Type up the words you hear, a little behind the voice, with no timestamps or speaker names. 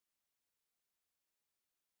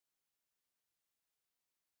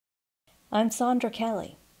I'm Sandra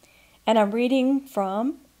Kelly, and I'm reading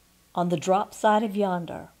from On the Drop Side of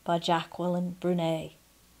Yonder by Jacqueline Breniser.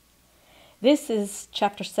 This is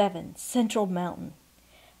Chapter 7, Central Mountain,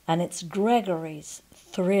 and it's Gregory's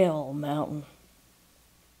Thrill Mountain.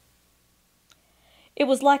 It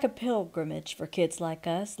was like a pilgrimage for kids like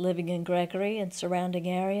us living in Gregory and surrounding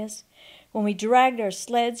areas when we dragged our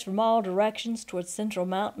sleds from all directions towards Central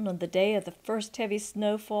Mountain on the day of the first heavy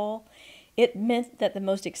snowfall. It meant that the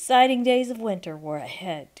most exciting days of winter were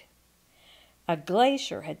ahead. A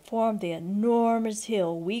glacier had formed the enormous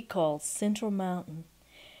hill we called Central Mountain,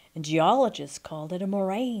 and geologists called it a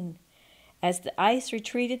moraine, as the ice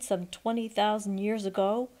retreated some 20,000 years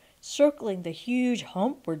ago, circling the huge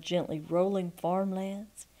humpward gently rolling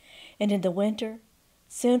farmlands. And in the winter,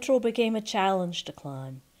 Central became a challenge to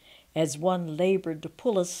climb, as one labored to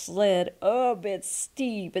pull a sled up its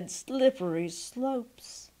steep and slippery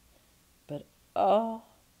slopes. But oh,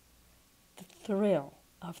 the thrill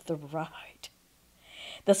of the ride.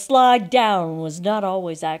 The slide down was not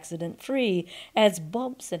always accident-free, as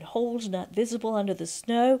bumps and holes not visible under the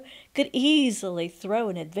snow could easily throw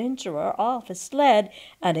an adventurer off his sled,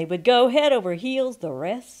 and he would go head over heels the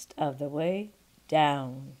rest of the way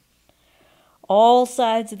down. All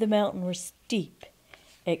sides of the mountain were steep,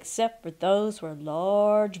 except for those where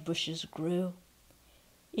large bushes grew.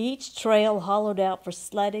 Each trail hollowed out for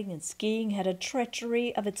sledding and skiing had a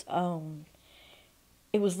treachery of its own.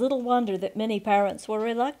 It was little wonder that many parents were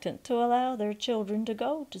reluctant to allow their children to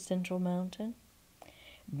go to Central Mountain.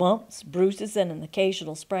 Bumps, bruises, and an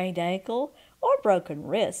occasional sprained ankle or broken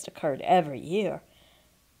wrist occurred every year,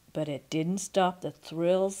 but it didn't stop the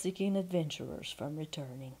thrill-seeking adventurers from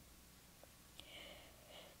returning.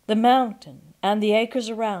 The mountain and the acres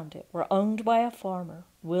around it were owned by a farmer,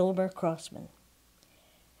 Wilbur Crossman.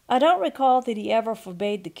 I don't recall that he ever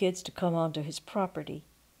forbade the kids to come onto his property,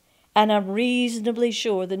 and I'm reasonably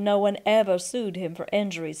sure that no one ever sued him for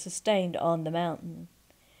injuries sustained on the mountain.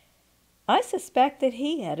 I suspect that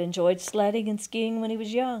he had enjoyed sledding and skiing when he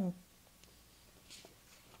was young.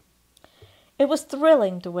 It was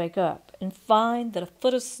thrilling to wake up and find that a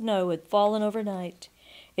foot of snow had fallen overnight,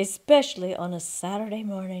 especially on a Saturday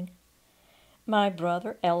morning. My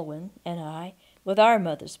brother Elwin and I, with our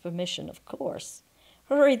mother's permission, of course,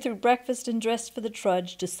 hurried through breakfast and dressed for the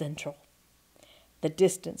trudge to Central. The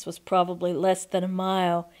distance was probably less than a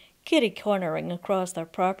mile, kitty-cornering across our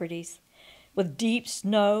properties. With deep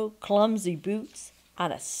snow, clumsy boots,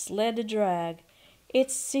 and a sled to drag,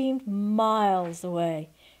 it seemed miles away,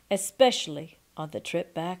 especially on the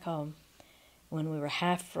trip back home, when we were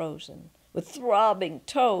half frozen, with throbbing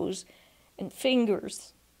toes and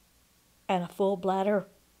fingers and a full bladder.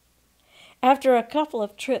 After a couple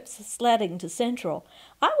of trips sledding to Central,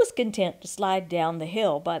 I was content to slide down the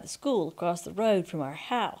hill by the school across the road from our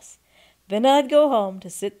house. Then I'd go home to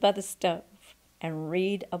sit by the stove and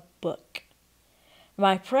read a book.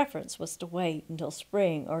 My preference was to wait until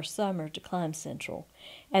spring or summer to climb Central,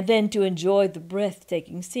 and then to enjoy the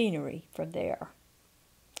breathtaking scenery from there.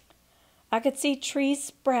 I could see trees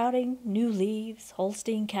sprouting, new leaves,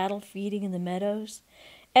 Holstein cattle feeding in the meadows,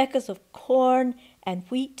 echoes of corn and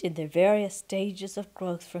wheat in their various stages of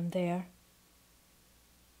growth from there.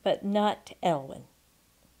 But not Elwin.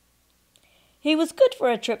 He was good for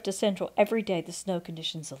a trip to Central every day the snow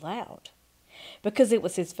conditions allowed. Because it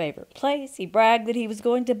was his favorite place, he bragged that he was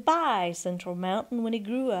going to buy Central Mountain when he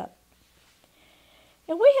grew up.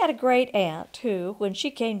 And we had a great aunt who, when she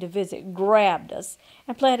came to visit, grabbed us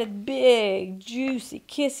and planted big, juicy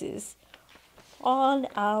kisses on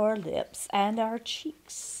our lips and our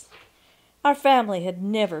cheeks. Our family had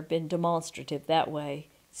never been demonstrative that way,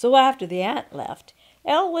 so after the aunt left,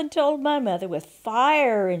 Elwin told my mother with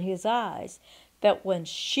fire in his eyes that when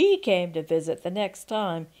she came to visit the next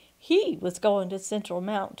time, he was going to Central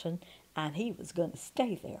Mountain and he was going to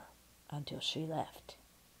stay there until she left.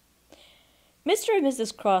 Mr. and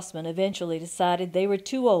Mrs. Crossman eventually decided they were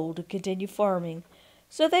too old to continue farming,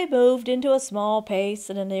 so they moved into a small place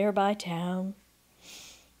in a nearby town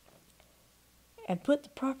and put the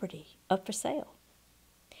property up for sale.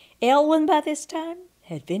 Elwin, by this time,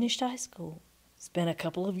 had finished high school, spent a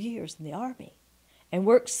couple of years in the Army, and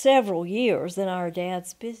worked several years in our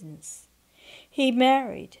dad's business. He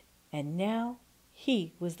married, and now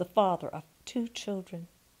he was the father of 2 children.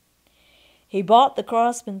 He bought the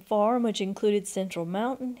Crossman farm, which included Central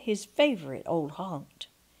Mountain, his favorite old haunt.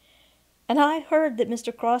 And I heard that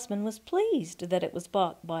Mr. Crossman was pleased that it was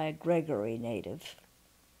bought by a Gregory native.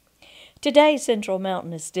 Today, Central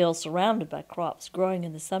Mountain is still surrounded by crops growing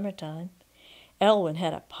in the summertime. Elwin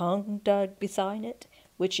had a pond dug beside it,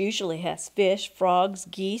 which usually has fish, frogs,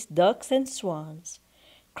 geese, ducks, and swans.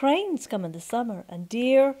 Cranes come in the summer, and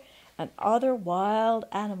deer and other wild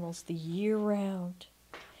animals the year round.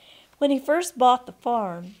 When he first bought the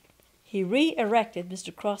farm, he re-erected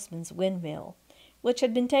Mr. Crossman's windmill, which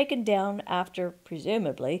had been taken down after,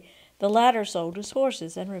 presumably, the latter sold his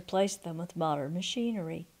horses and replaced them with modern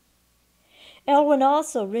machinery. Elwyn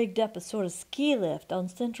also rigged up a sort of ski lift on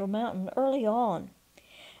Central Mountain early on,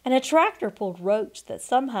 and a tractor pulled ropes that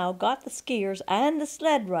somehow got the skiers and the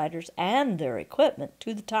sled riders and their equipment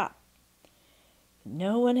to the top.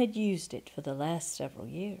 No one had used it for the last several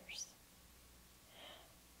years.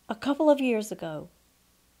 A couple of years ago,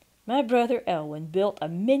 my brother Elwyn built a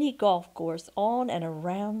mini golf course on and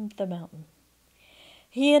around the mountain.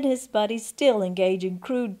 He and his buddies still engage in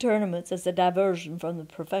crude tournaments as a diversion from the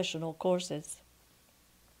professional courses.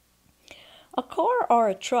 A car or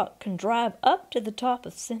a truck can drive up to the top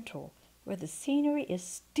of Central, where the scenery is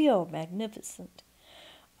still magnificent,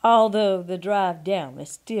 although the drive down is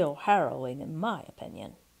still harrowing in my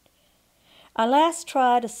opinion. I last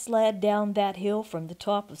tried a sled down that hill from the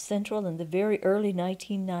top of Central in the very early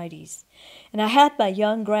 1990s, and I had my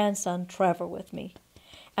young grandson Trevor with me,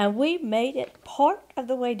 and we made it part of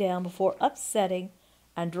the way down before upsetting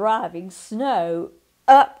and driving snow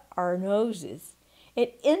up our noses and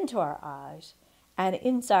into our eyes and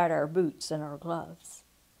inside our boots and our gloves.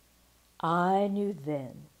 I knew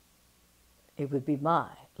then it would be my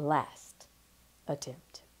last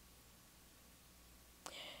attempt.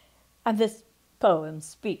 And this poem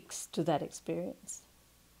speaks to that experience.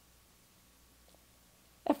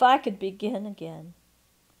 If I could begin again,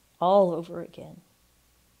 all over again,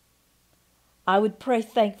 I would pray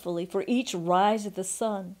thankfully for each rise of the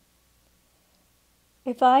sun.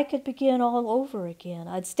 If I could begin all over again,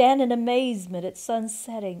 I'd stand in amazement at sun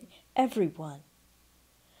setting everyone.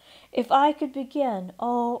 If I could begin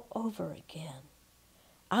all over again,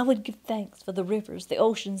 I would give thanks for the rivers, the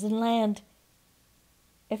oceans, and land.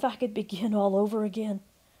 If I could begin all over again,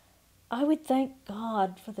 I would thank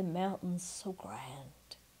God for the mountains so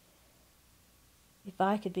grand. If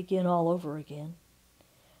I could begin all over again,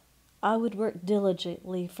 I would work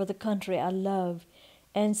diligently for the country I love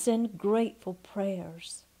and send grateful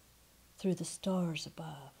prayers through the stars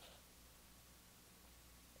above.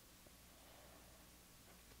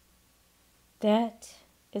 That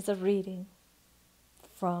is a reading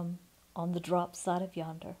from On the Drop Side of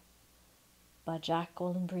Yonder by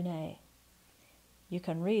Jacqueline Breniser. You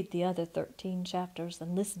can read the other 13 chapters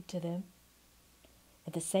and listen to them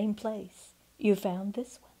at the same place you found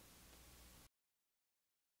this one.